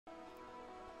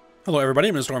Hello everybody,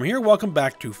 Mr. Storm here. Welcome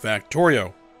back to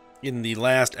Factorio. In the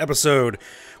last episode,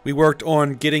 we worked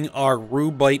on getting our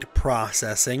rubite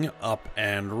processing up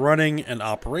and running and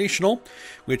operational,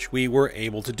 which we were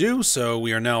able to do. So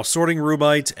we are now sorting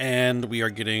rubite and we are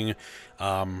getting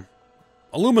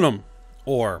aluminum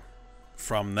ore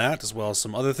from that, as well as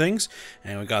some other things.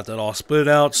 And we got that all split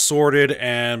out, sorted,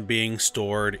 and being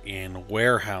stored in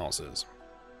warehouses.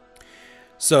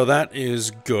 So that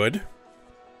is good.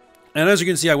 And as you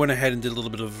can see, I went ahead and did a little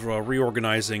bit of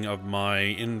reorganizing of my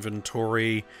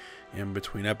inventory in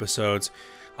between episodes.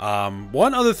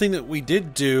 One other thing that we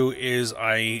did do is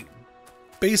I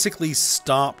basically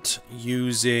stopped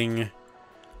using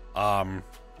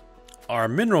our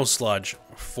mineral sludge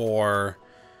for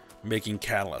making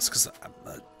catalyst, because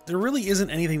there really isn't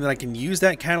anything that I can use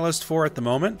that catalyst for at the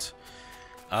moment.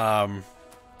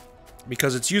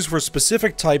 Because it's used for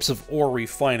specific types of ore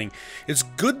refining. It's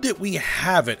good that we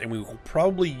have it, and we will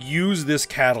probably use this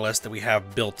catalyst that we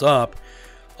have built up,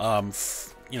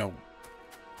 you know,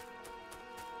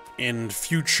 in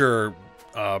future,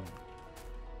 what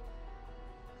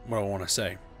do I want to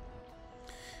say?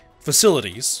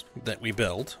 Facilities that we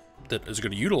build that is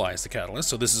going to utilize the catalyst.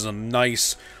 So this is a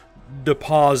nice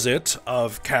deposit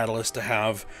of catalyst to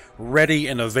have ready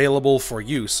and available for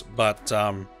use, but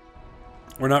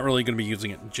we're not really going to be using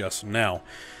it just now.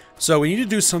 So we need to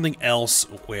do something else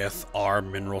with our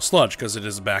mineral sludge, because it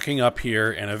is backing up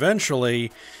here, and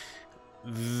eventually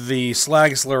the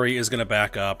slag slurry is going to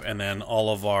back up, and then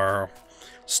all of our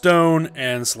stone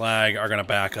and slag are going to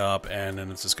back up, and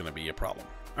then it's just going to be a problem.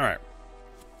 Alright.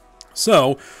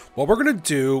 So what we're going to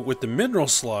do with the mineral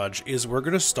sludge is we're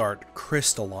going to start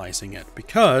crystallizing it,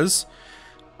 because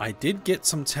I did get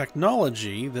some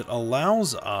technology that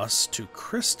allows us to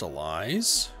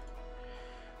crystallize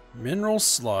mineral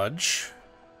sludge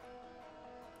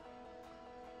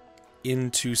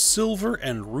into silver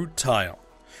and rutile.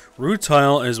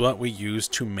 Rutile is what we use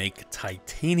to make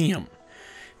titanium.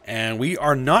 And we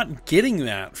are not getting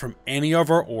that from any of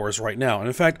our ores right now. And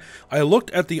in fact, I looked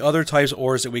at the other types of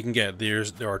ores that we can get.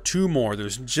 There are two more.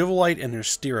 There's givelite and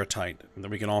there's stearite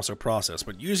that we can also process.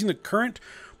 But using the current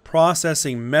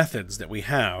processing methods that we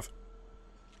have,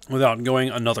 without going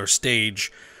another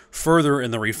stage further in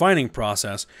the refining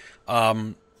process,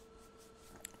 they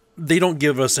don't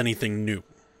give us anything new.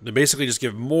 They basically just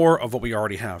give more of what we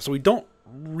already have. So we don't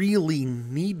really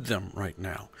need them right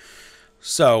now.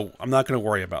 So I'm not going to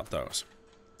worry about those.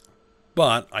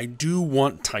 But I do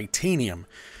want titanium.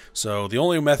 So the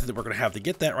only method that we're going to have to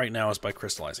get that right now is by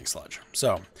crystallizing sludge.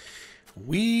 So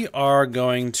we are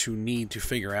going to need to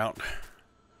figure out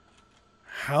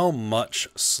how much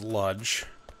sludge,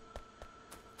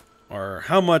 or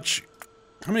how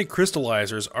many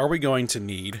crystallizers are we going to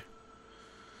need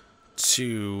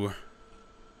to...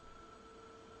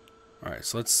 Alright,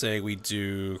 so let's say we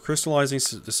do crystallizing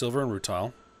the silver and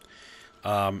rutile.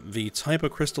 The type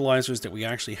of crystallizers that we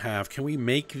actually have, can we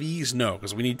make these? No,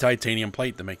 because we need titanium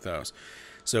plate to make those.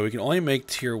 So we can only make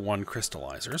tier 1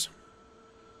 crystallizers.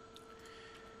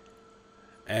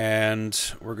 And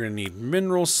we're going to need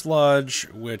mineral sludge,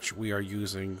 which we are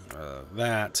using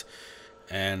that.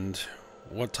 And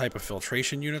what type of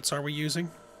filtration units are we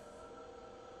using?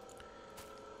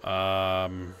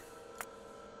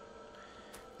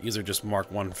 These are just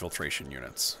Mark 1 filtration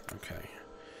units. Okay.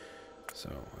 So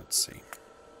let's see.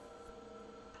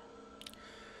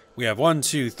 We have 1,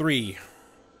 2, 3,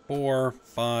 4,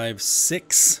 5,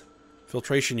 6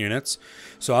 filtration units.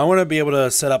 So I want to be able to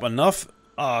set up enough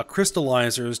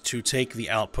crystallizers to take the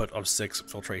output of 6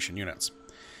 filtration units.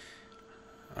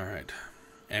 Alright.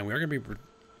 And we are going to be...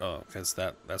 Oh, because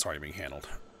that's already being handled.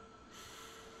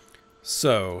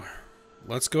 So,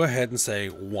 let's go ahead and say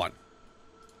 1.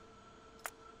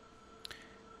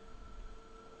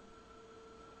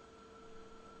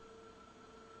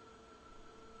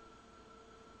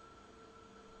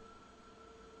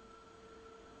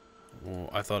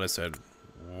 Well, I thought I said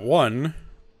 1.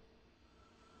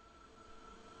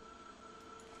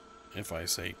 If I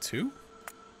say 2,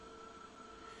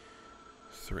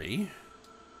 3,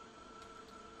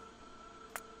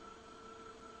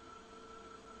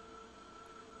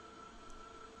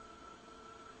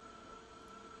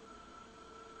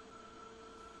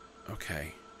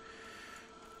 okay,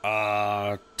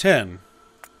 10,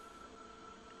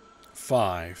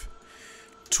 5,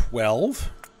 12,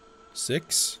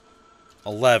 6,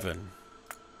 11,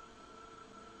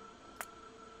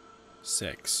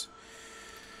 6.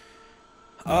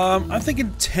 I'm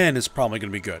thinking 10 is probably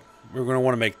going to be good. We're going to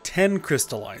want to make 10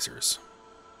 crystallizers.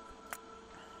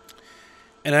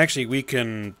 And actually, we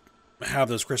can have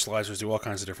those crystallizers do all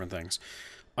kinds of different things.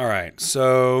 Alright,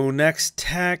 so next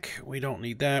tech, we don't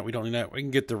need that, we don't need that. We can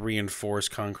get the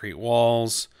reinforced concrete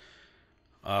walls.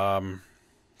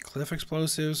 Cliff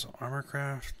explosives, armor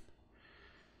craft.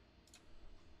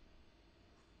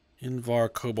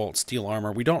 Invar, cobalt, steel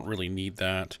armor. We don't really need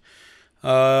that. You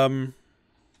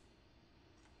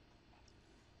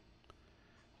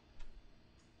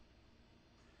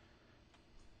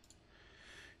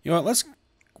know what, let's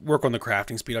work on the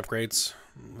crafting speed upgrades.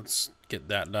 Let's get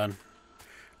that done.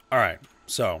 Alright,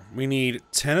 so we need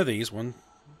 10 of these. One,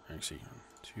 actually,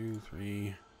 2,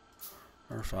 3,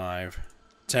 4, 5,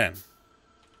 10.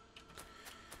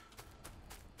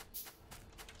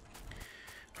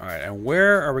 Alright, and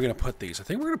where are we going to put these? I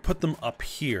think we're going to put them up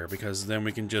here, because then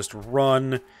we can just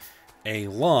run a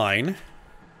line.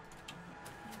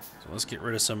 So let's get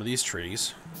rid of some of these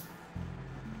trees.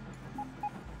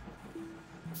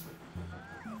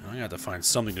 I have to find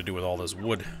something to do with all this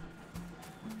wood.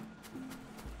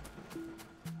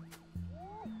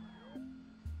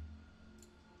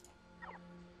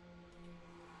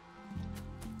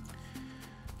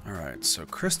 Alright, so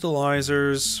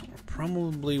crystallizers, we'll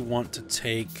probably want to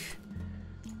take,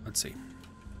 let's see.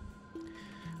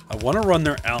 I want to run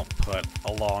their output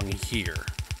along here.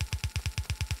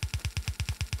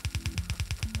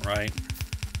 Right?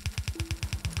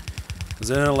 Because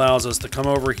then it allows us to come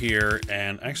over here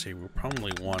and actually we'll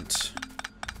probably want...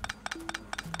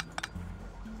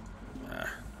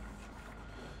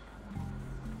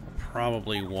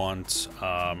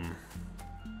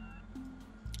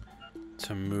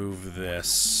 to move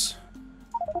this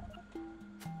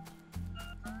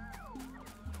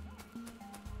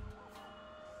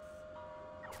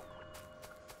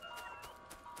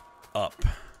up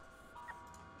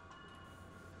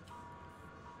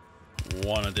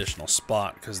one additional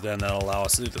spot, because then that'll allow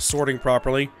us to do the sorting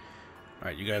properly.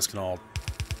 Alright, you guys can all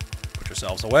put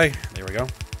yourselves away. There we go.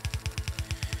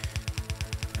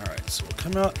 Alright, so we'll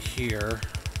come out here.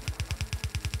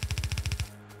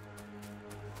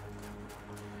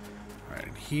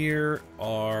 Here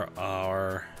are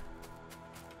our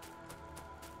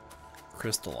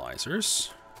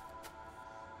crystallizers.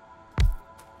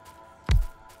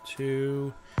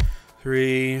 2,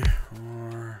 3,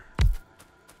 4,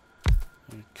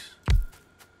 6,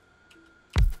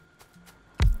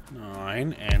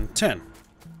 9, and 10.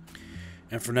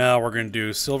 And for now, we're going to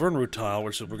do silver and rutile,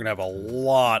 which is we're going to have a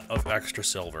lot of extra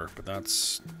silver, but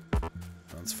that's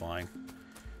fine.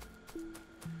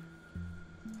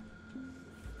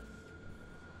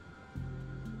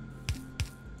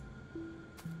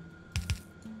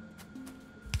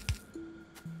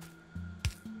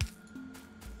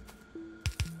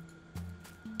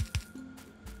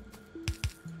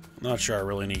 Not sure I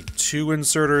really need 2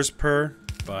 inserters per,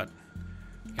 but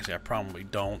actually I probably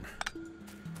don't.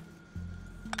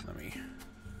 Let me...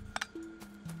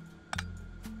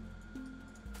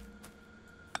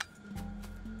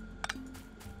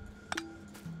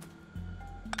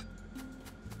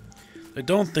 I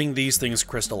don't think these things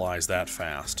crystallize that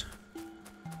fast.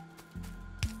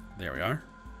 There we are.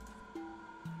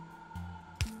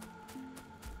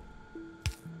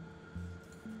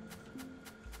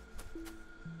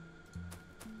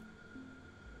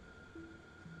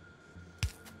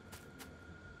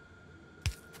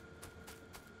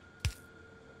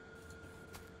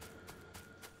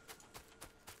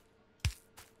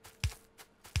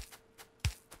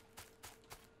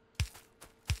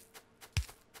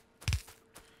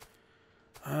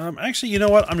 Actually, you know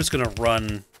what? I'm just going to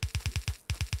run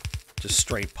just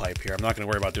straight pipe here. I'm not going to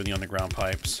worry about doing the underground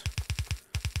pipes.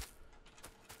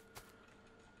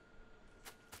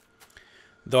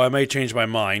 Though I may change my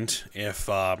mind if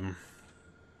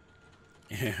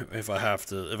if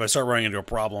I start running into a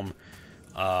problem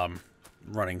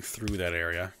running through that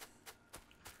area.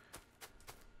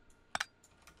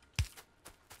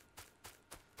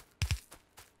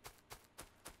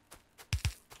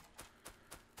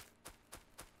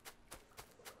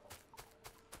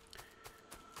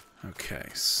 Okay,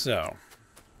 so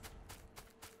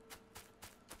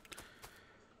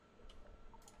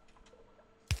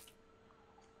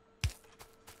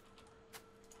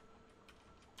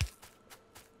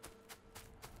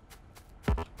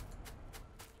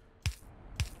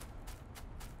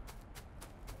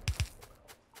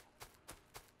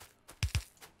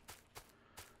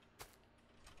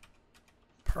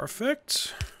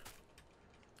perfect.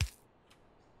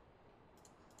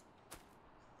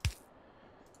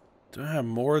 Do I have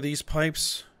more of these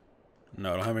pipes?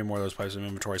 No, I don't have any more of those pipes in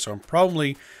inventory, so I'm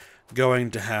probably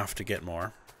going to have to get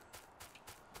more.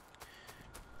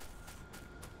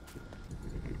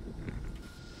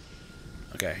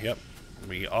 Okay, yep.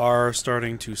 We are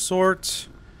starting to sort.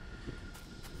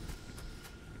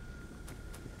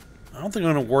 I don't think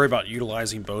I'm going to worry about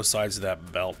utilizing both sides of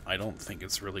that belt. I don't think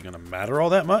it's really going to matter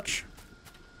all that much.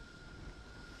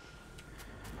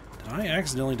 Did I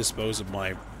accidentally dispose of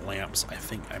my lamps? I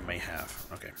think I may have.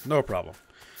 Okay, no problem.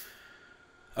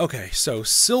 Okay, so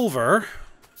silver.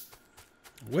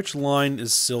 Which line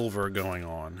is silver going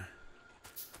on?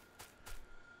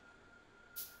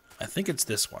 I think it's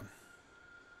this one.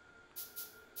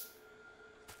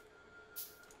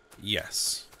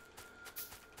 Yes.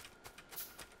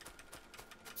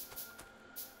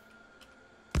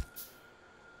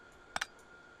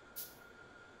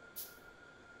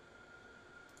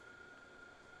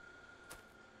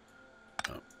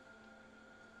 Oh.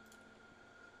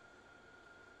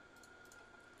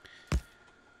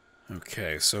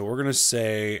 Okay, so we're going to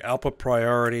say output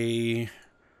priority,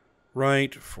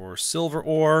 right, for silver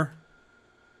ore.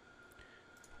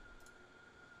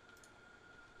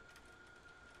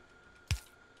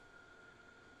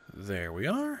 There we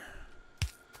are.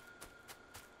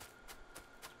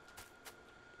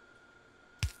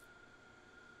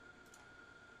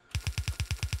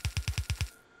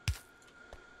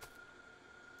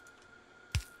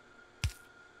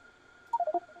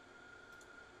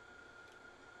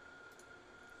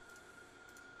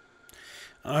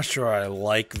 I'm not sure I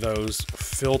like those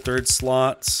filtered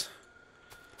slots.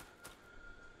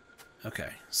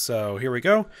 Okay, so here we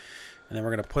go. And then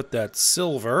we're going to put that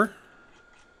silver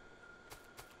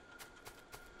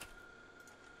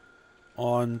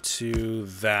onto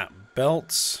that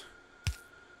belt.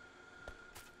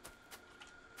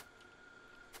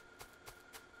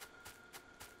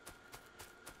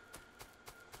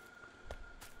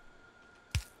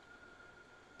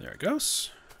 There it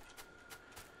goes.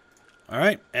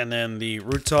 Alright, and then the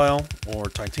rutile, or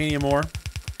titanium ore,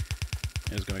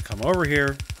 is going to come over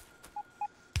here.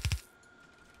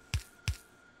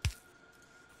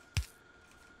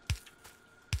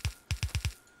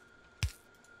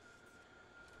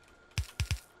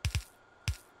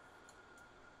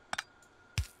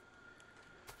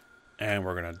 And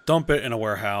we're going to dump it in a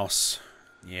warehouse.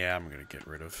 Yeah, I'm going to get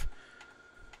rid of...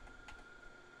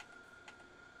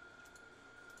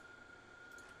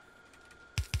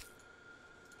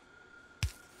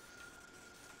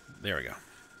 There we go.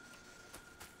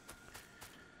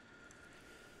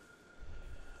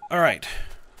 Alright,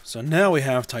 so now we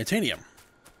have titanium.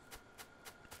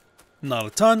 Not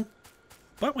a ton,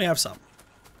 but we have some.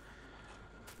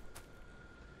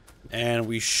 And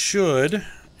we should,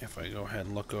 if I go ahead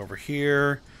and look over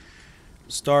here,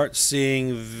 start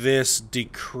seeing this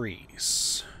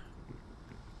decrease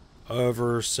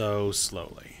ever so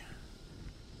slowly.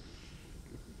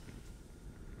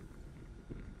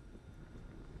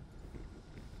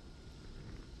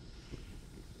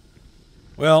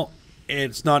 Well,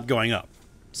 it's not going up,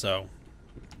 so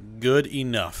good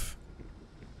enough.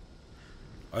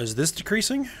 Is this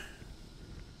decreasing?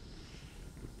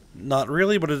 Not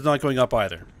really, but it's not going up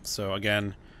either. So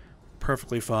again,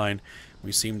 perfectly fine.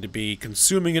 We seem to be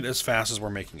consuming it as fast as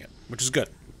we're making it, which is good.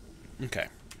 Okay.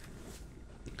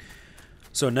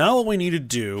 So now what we need to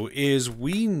do is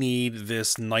we need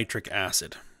this nitric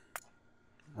acid,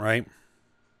 right?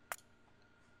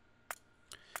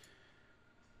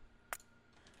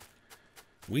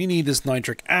 We need this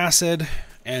nitric acid,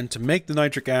 and to make the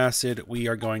nitric acid, we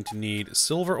are going to need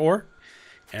silver ore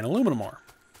and aluminum ore.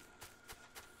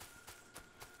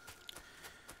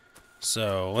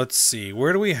 So let's see,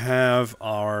 where do we have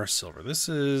our silver? This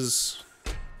is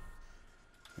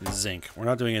zinc. We're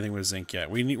not doing anything with zinc yet.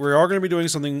 We are going to be doing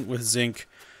something with zinc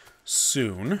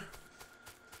soon,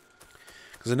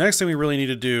 because the next thing we really need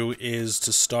to do is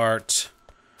to start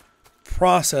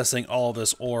processing all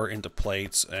this ore into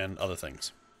plates and other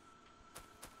things.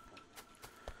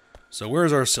 So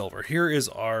where's our silver? Here is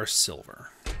our silver.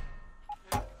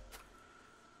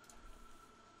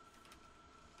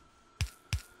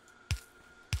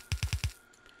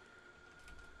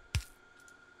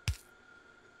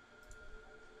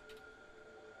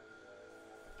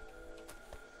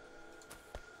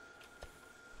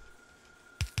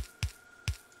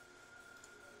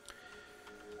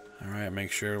 All right, make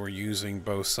sure we're using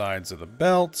both sides of the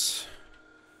belt.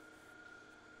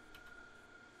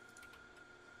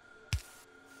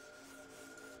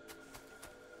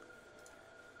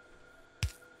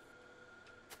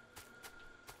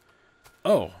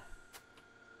 Oh.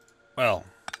 Well.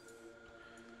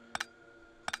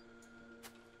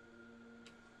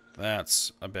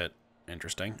 That's a bit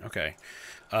interesting. Okay.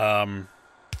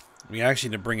 We actually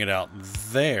need to bring it out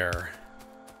there.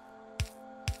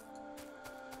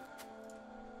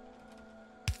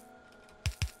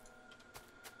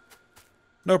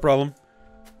 No problem.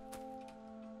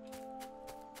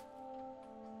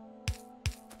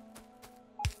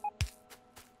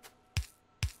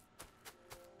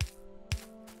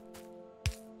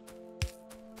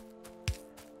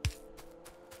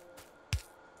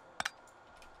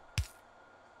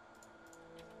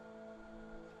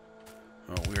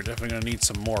 Oh, we're definitely going to need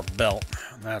some more belt.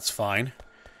 That's fine.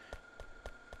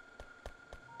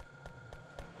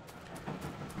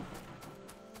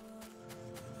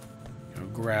 Go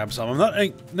grab some.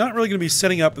 I'm not really going to be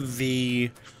setting up the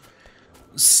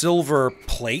silver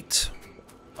plate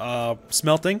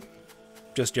smelting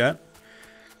just yet,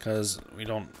 because we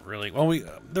don't really... Well,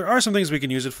 there are some things we can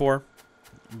use it for,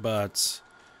 but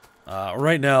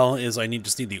right now I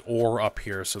just need the ore up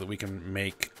here so that we can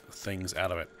make things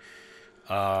out of it.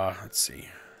 Let's see.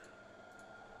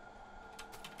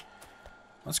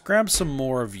 Let's grab some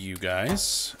more of you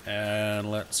guys, and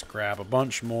let's grab a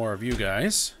bunch more of you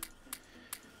guys.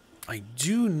 I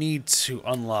do need to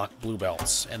unlock blue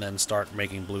belts and then start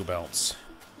making blue belts.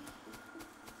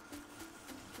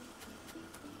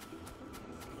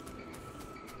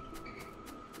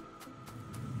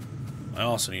 I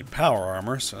also need power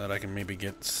armor so that I can maybe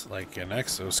get like an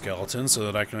exoskeleton so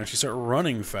that I can actually start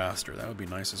running faster. That would be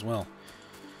nice as well.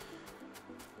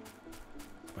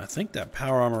 I think that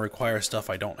power armor requires stuff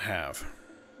I don't have.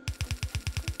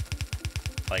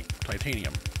 Like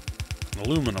titanium, and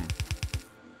aluminum.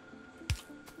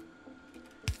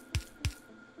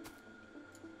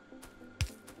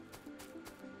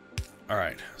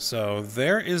 Alright, so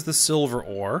there is the silver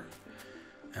ore.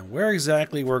 And where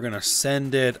exactly we're going to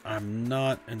send it, I'm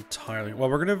not entirely... Well,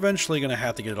 we're eventually going to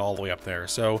have to get it all the way up there.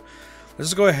 So let's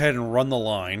just go ahead and run the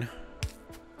line.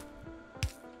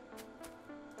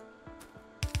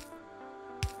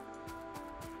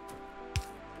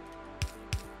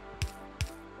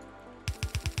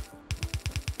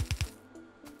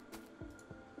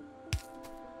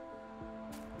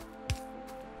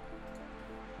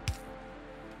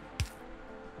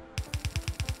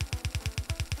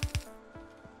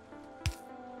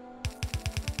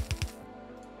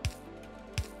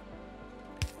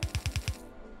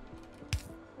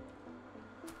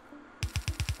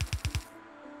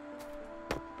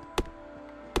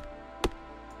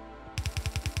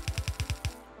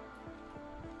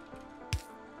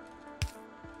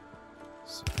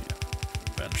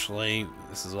 Eventually,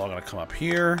 this is all going to come up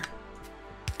here,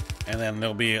 and then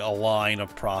there'll be a line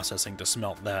of processing to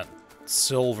smelt that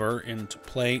silver into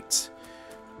plate.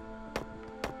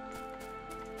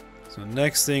 So the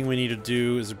next thing we need to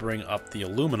do is bring up the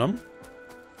aluminum.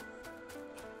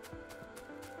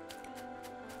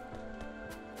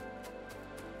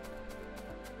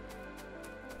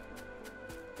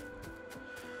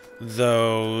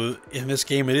 Though in this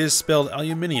game it is spelled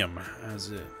aluminium,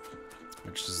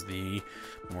 which is the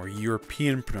more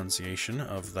European pronunciation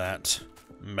of that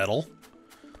metal.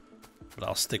 But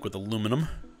I'll stick with aluminum.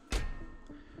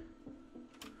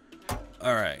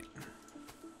 Alright.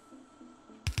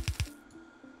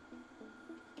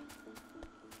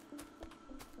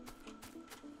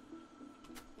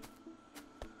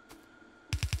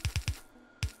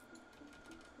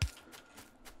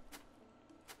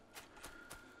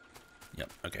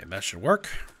 Yep, okay, that should work.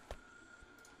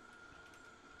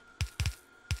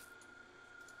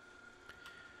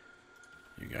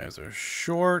 You guys are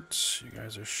short. You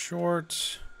guys are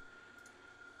short.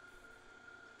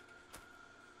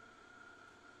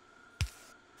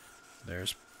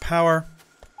 There's power.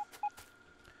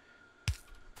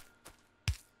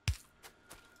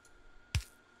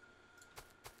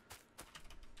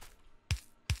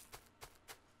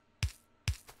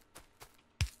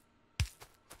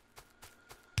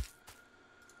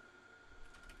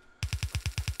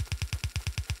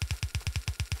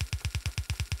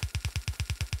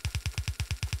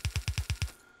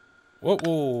 Whoa,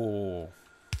 whoa.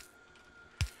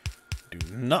 Do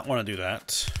not want to do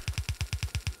that.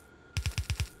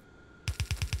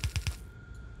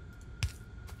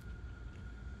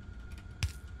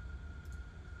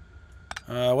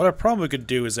 What I probably could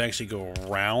do is actually go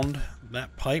around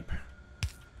that pipe.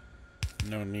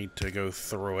 No need to go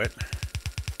through it.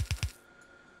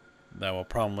 That will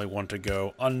probably want to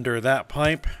go under that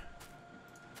pipe.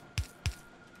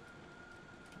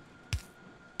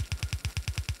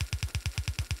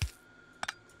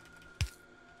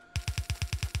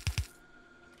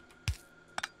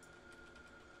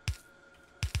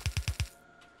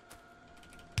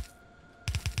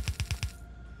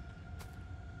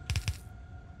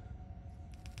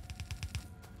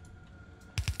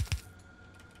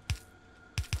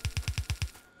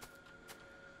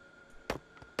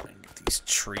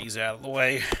 Trees out of the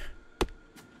way.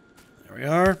 There we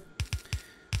are.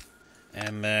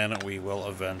 And then we will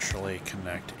eventually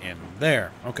connect in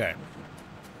there. Okay.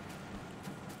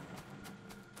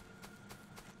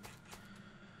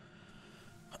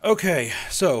 Okay,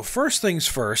 so first things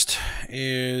first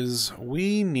is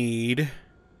we need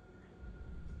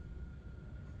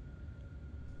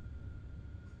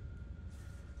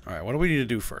Alright, what do we need to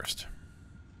do first?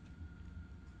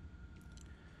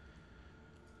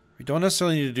 We don't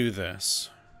necessarily need to do this.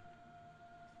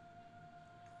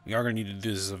 We are going to need to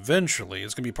do this eventually.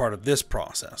 It's going to be part of this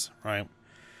process, right?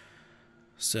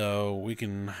 So we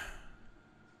can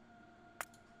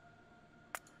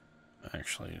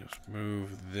actually just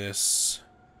move this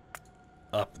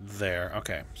up there.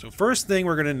 Okay, so first thing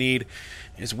we're going to need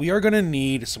is we are going to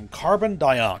need some carbon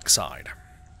dioxide.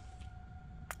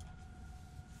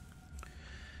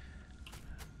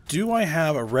 Do I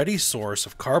have a ready source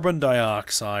of carbon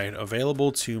dioxide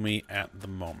available to me at the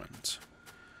moment?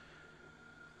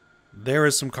 There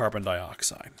is some carbon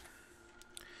dioxide.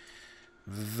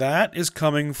 That is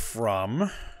coming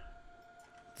from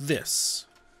this.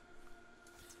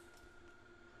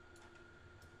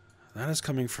 That is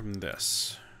coming from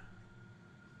this.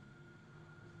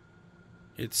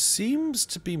 It seems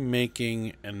to be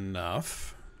making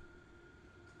enough.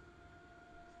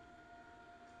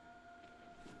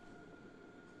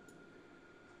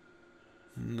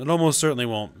 It almost certainly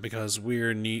won't, because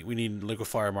we need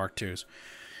liquefier Mark IIs.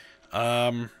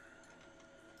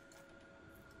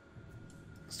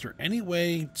 Is there any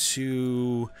way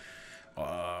to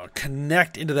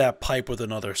connect into that pipe with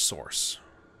another source?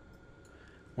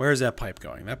 Where is that pipe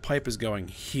going? That pipe is going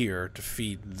here to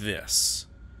feed this,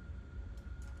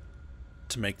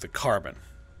 to make the carbon.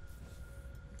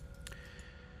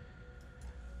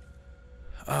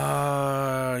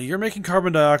 You're making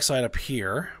carbon dioxide up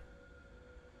here.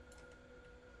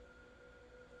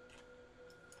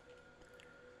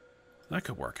 That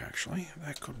could work, actually.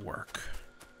 That could work.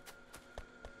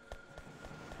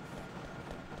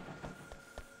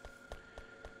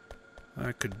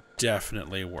 That could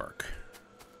definitely work.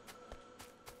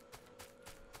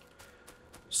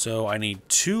 So I need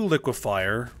 2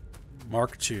 liquefier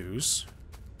Mark IIs.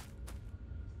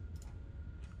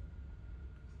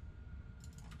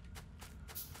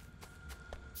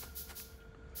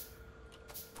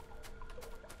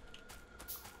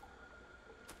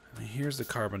 And here's the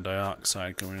carbon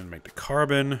dioxide going in to make the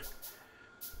carbon.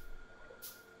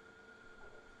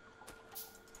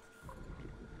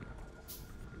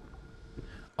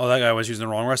 Oh, that guy was using the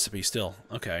wrong recipe still.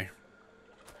 Okay.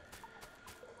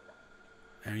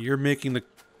 And you're making the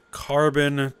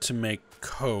carbon to make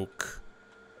coke.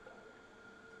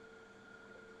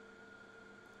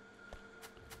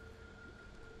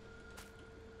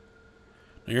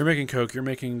 Now you're making coke, you're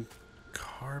making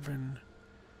carbon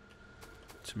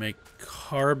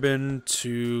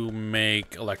to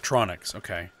make electronics.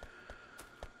 Okay.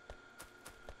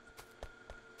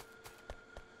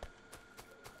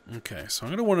 Okay, so I'm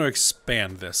going to want to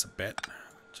expand this a bit.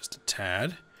 Just a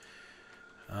tad.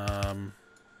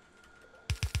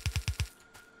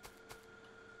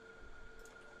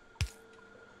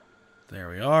 There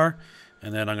we are.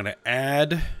 And then I'm going to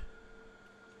add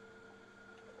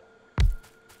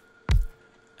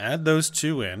those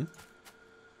 2 in.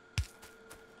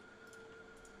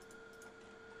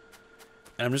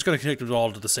 And I'm just going to connect them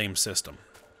all to the same system.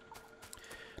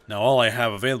 Now all I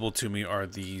have available to me are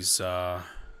these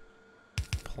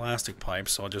plastic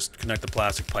pipes, so I'll just connect the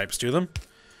plastic pipes to them.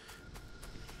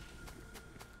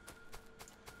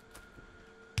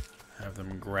 Have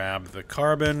them grab the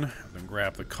carbon. Have them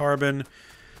grab the carbon.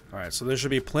 Alright, so there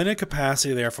should be plenty of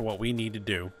capacity there for what we need to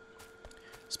do.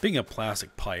 Speaking of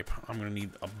plastic pipe, I'm going to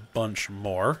need a bunch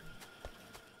more.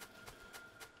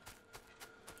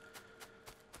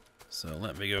 So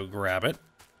let me go grab it.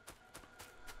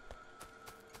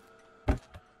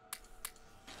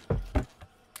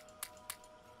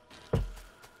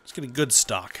 Let's get a good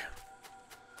stock.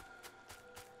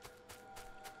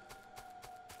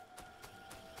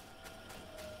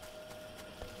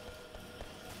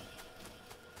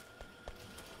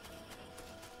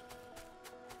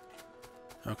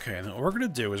 Okay, and then what we're going to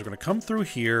do is we're going to come through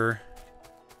here.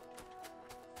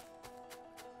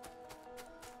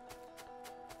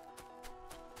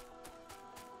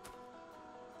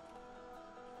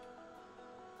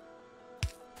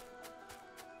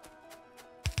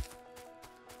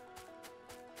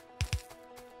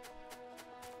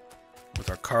 With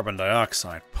our carbon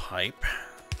dioxide pipe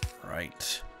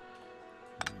right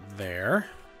there.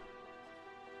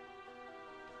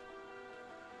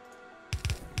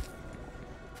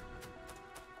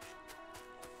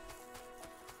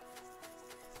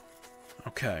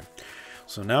 Okay,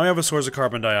 so now we have a source of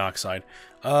carbon dioxide.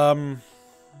 So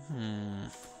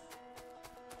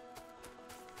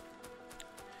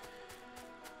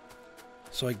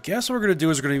I guess what we're going to do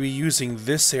is we're going to be using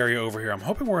this area over here. I'm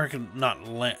hoping we're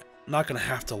not going to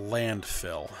have to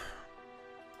landfill.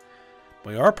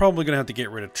 We are probably going to have to get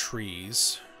rid of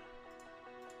trees.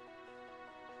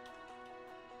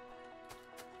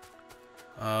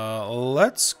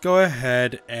 Let's go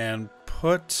ahead and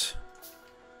put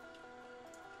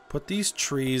these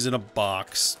trees in a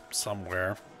box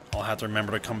somewhere. I'll have to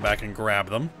remember to come back and grab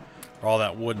them. Or all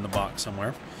that wood in the box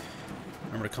somewhere.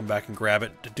 Remember to come back and grab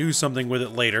it to do something with it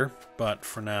later. But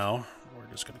for now, we're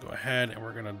just going to go ahead and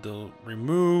we're going to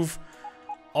remove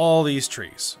all these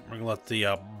trees. We're going to let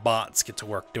the bots get to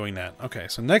work doing that. Okay,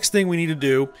 so next thing we need to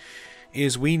do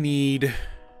is we need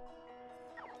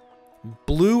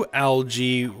blue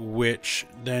algae, which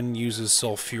then uses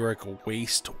sulfuric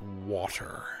waste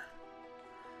water.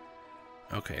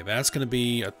 Okay, that's going to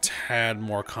be a tad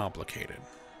more complicated.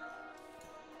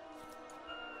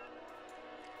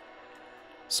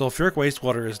 Sulfuric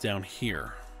wastewater is down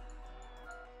here.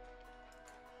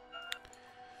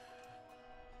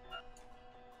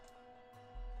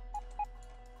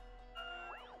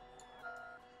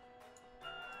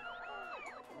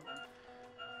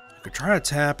 I could try to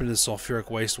tap into the sulfuric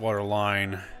wastewater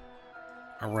line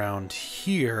around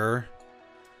here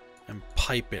and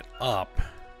pipe it up.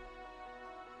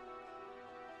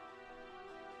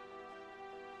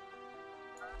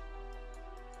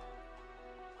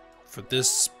 For this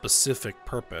specific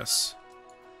purpose.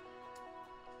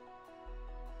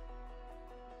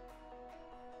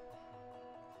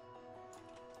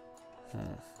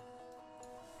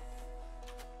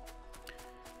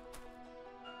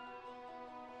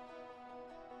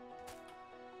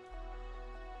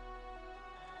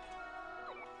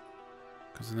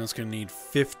 Because then that's going to need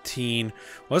 15. Well,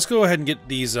 let's go ahead and get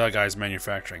these guys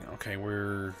manufacturing. Okay,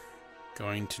 we're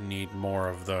going to need more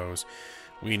of those.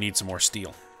 We need some more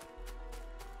steel.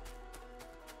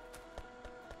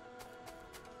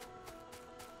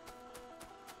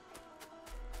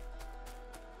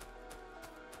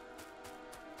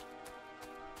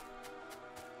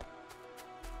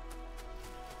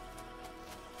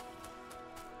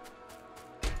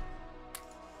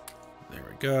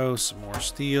 Go, some more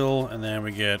steel, and then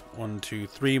we get 1, 2,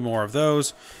 3 more of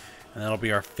those, and that'll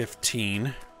be our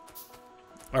 15.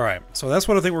 Alright, so that's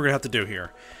what I think we're gonna have to do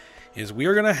here, is we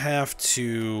are gonna have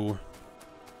to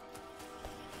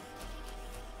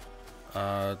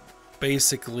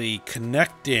basically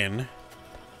connect in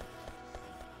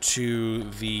to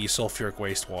the sulfuric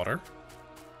wastewater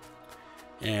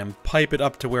and pipe it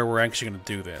up to where we're actually gonna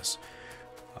do this,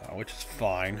 which is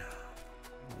fine.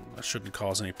 That shouldn't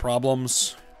cause any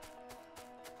problems.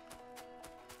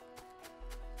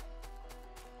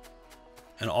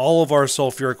 And all of our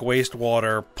sulfuric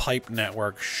wastewater pipe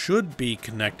network should be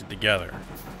connected together.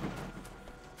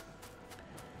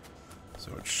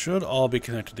 So it should all be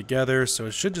connected together. So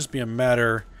it should just be a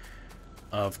matter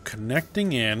of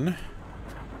connecting in.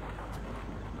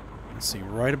 Let's see,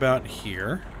 right about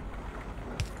here.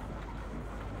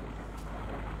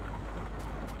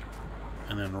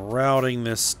 And then routing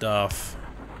this stuff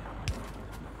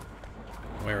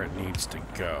where it needs to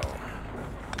go.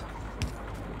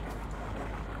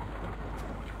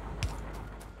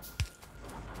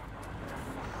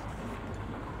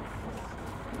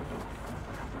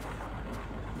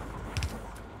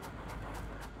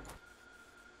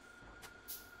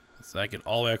 Does that get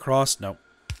all the way across? Nope.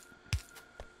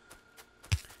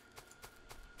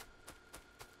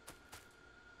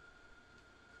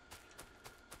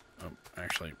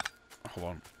 Actually, hold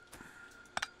on.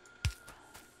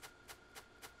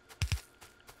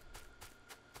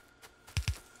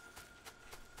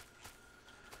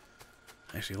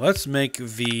 Actually, let's make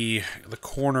the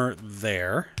corner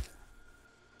there.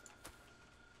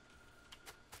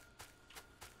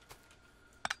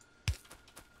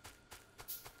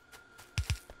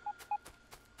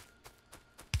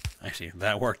 Actually,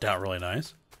 that worked out really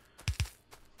nice.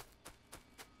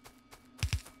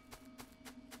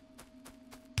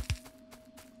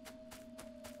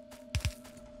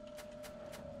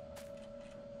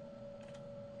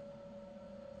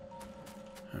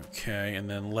 Okay, and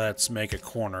then let's make a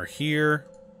corner here.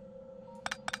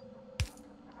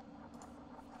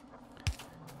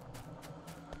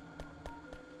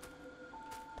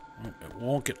 It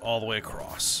won't get all the way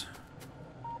across.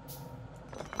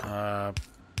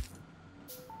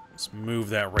 Let's move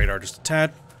that radar just a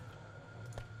tad.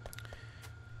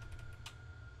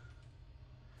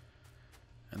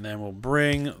 And then we'll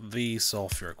bring the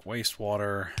sulfuric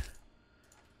wastewater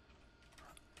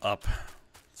up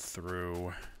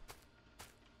through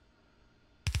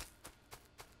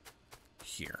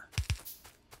here.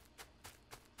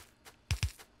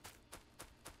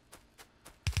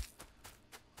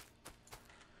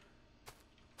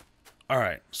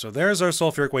 Alright, so there's our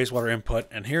sulfuric wastewater input,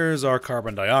 and here's our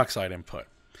carbon dioxide input.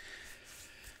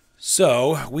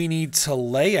 So we need to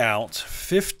lay out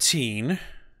 15,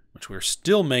 which we're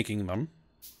still making them.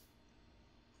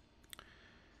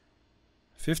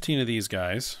 15 of these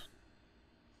guys.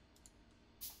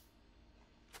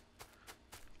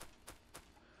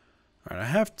 Alright, I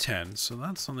have 10, so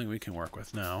that's something we can work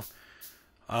with now.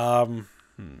 We're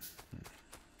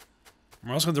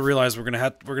also going to realize we're going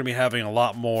to be having a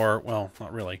lot more, well,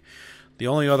 not really. The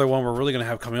only other one we're really going to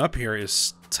have coming up here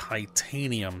is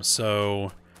titanium,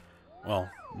 so,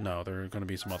 well, no, there are going to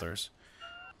be some others.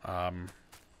 So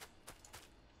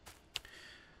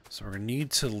we're going to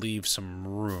need to leave some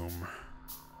room.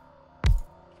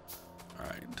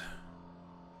 Alright.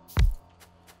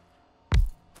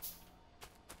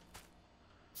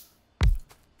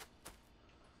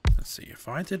 Let's see, if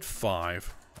I did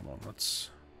 5, hold on, let's...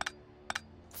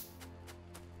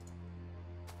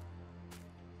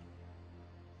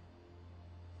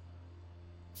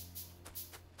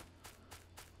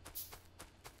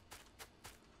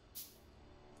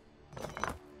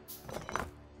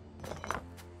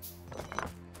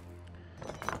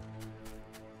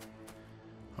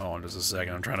 Hold on just a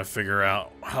second, I'm trying to figure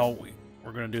out how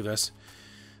we're going to do this.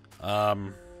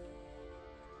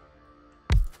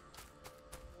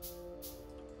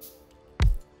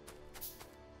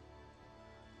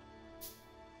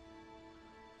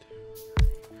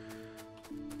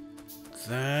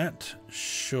 That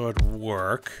should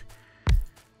work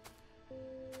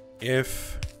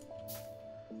if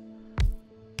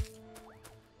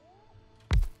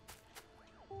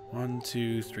one,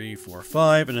 2, 3, 4,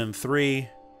 5, and then 3.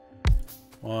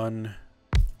 1,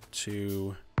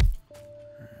 2, 3.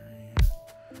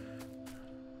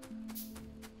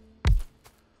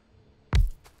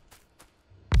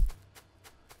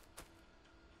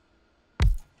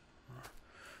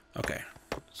 Okay,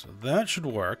 so that should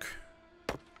work.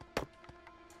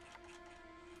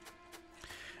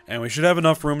 And we should have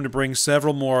enough room to bring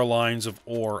several more lines of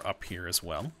ore up here as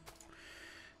well.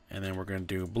 And then we're going to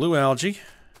do blue algae.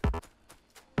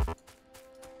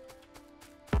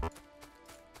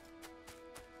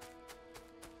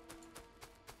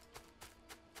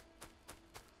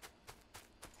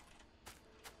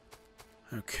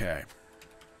 Okay.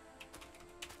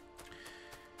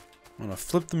 I'm going to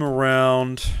flip them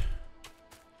around.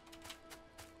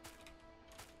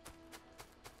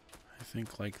 I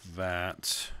think like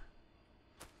that.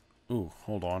 Ooh,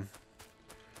 hold on.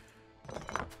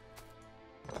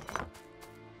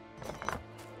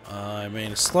 I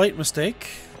made a slight mistake.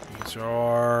 These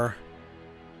are...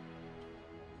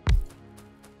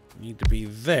 need to be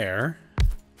there.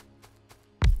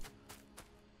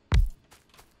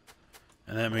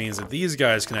 And that means that these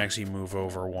guys can actually move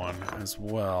over one as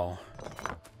well.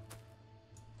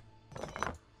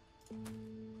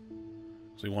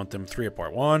 So we want them 3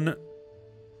 apart. 1,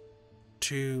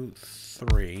 2,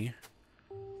 3.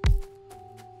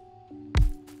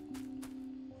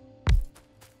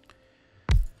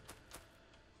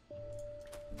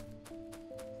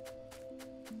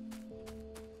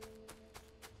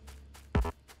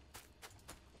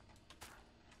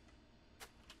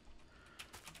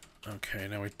 Okay,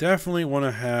 now we definitely want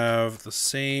to have the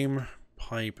same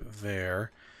pipe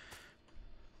there.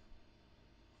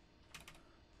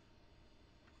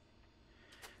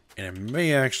 And it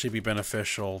may actually be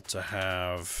beneficial to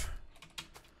have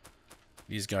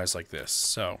these guys like this.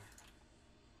 So,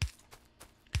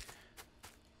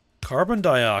 carbon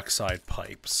dioxide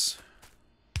pipes.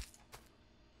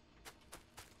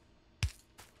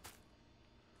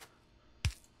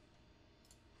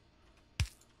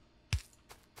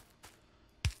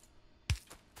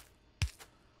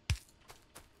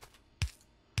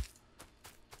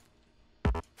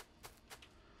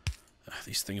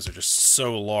 These things are just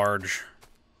so large.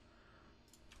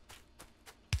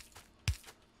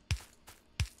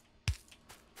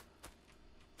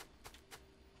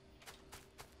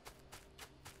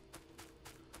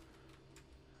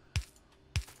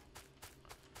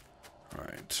 All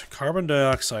right, carbon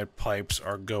dioxide pipes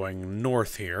are going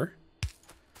north here.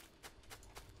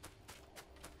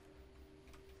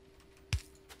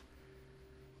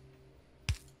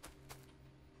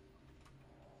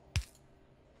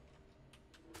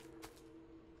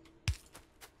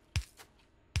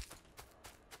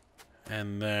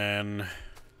 And then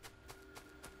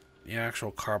the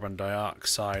actual carbon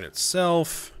dioxide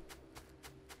itself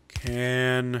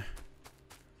can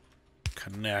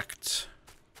connect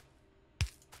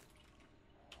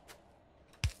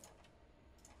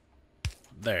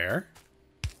there.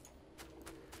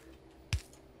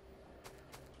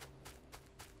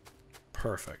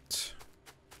 Perfect.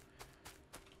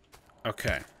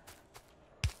 Okay.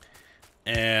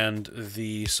 And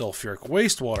the sulfuric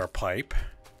wastewater pipe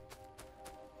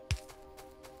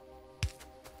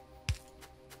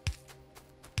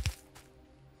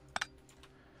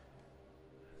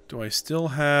Do I still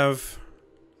have...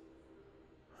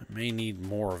 I may need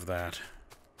more of that.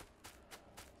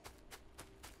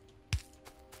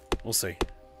 We'll see.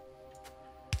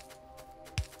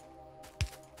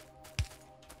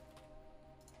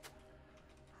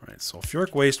 Alright, sulfuric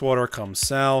wastewater comes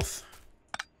south.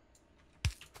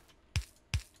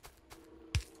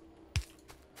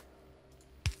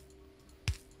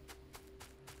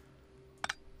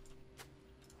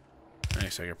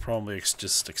 Actually, I could probably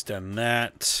just extend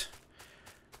that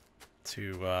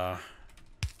to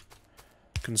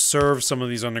conserve some of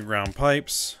these underground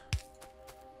pipes.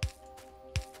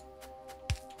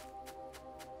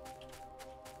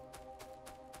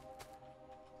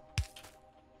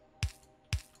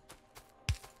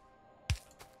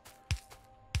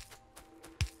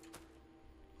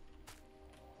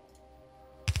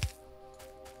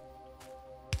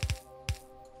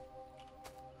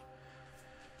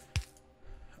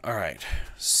 All right,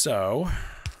 so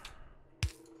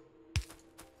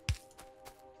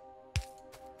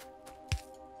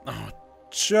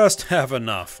just have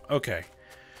enough. Okay.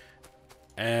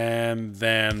 And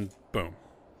then boom.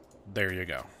 There you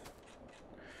go.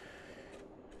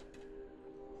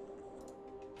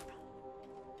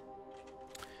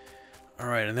 All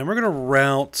right, and then we're going to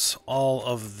route all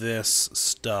of this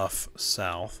stuff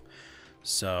south.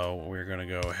 So we're going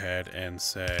to go ahead and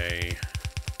say...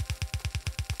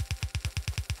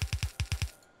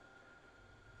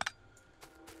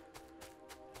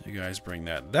 You guys bring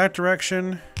that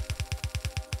direction.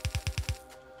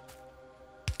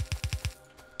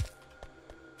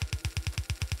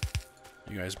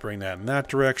 You guys bring that in that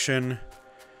direction.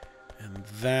 And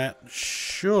that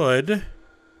should...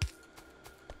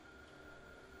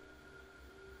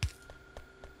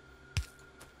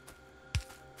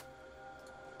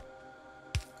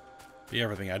 be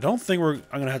everything. I don't think I'm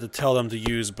going to have to tell them to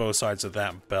use both sides of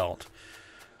that belt.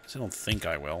 I don't think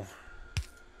I will.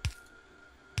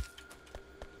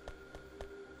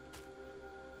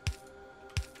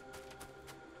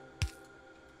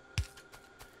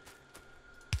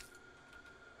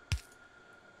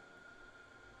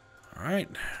 Alright,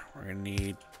 we're going to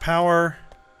need power.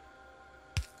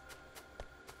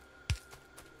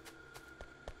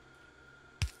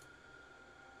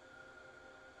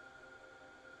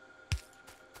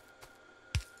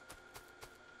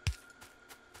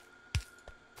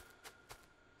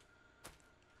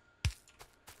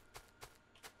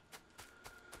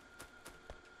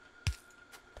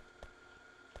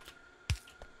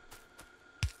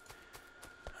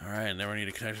 Alright, and then we need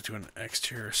to connect it to an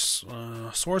exterior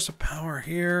source of power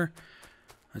here.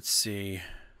 Let's see.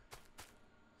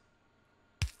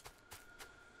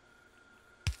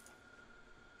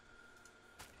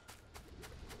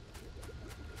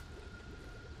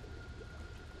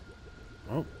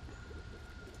 Oh.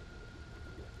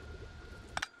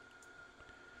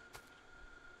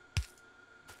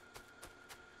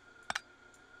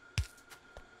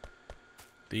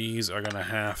 These are going to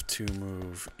have to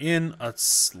move in a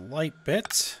slight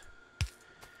bit.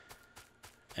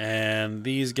 And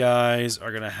these guys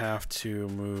are going to have to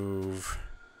move...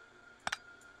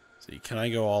 See, can I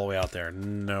go all the way out there?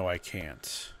 No, I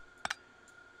can't.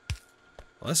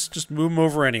 Let's just move them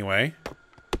over anyway.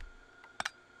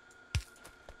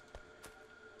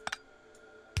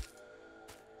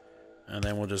 And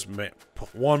then we'll just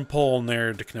put one pole in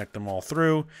there to connect them all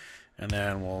through. And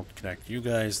then we'll connect you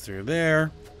guys through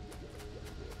there.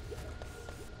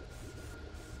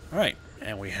 Alright,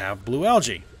 and we have blue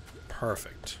algae.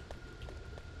 Perfect.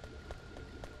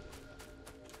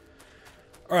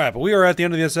 Alright, but we are at the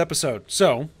end of this episode.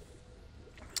 So,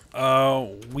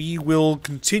 we will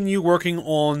continue working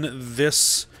on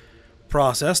this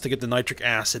process to get the nitric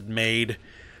acid made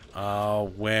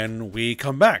when we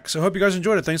come back. So I hope you guys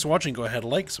enjoyed it. Thanks for watching. Go ahead,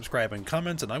 like, subscribe, and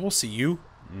comment, and I will see you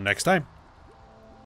next time.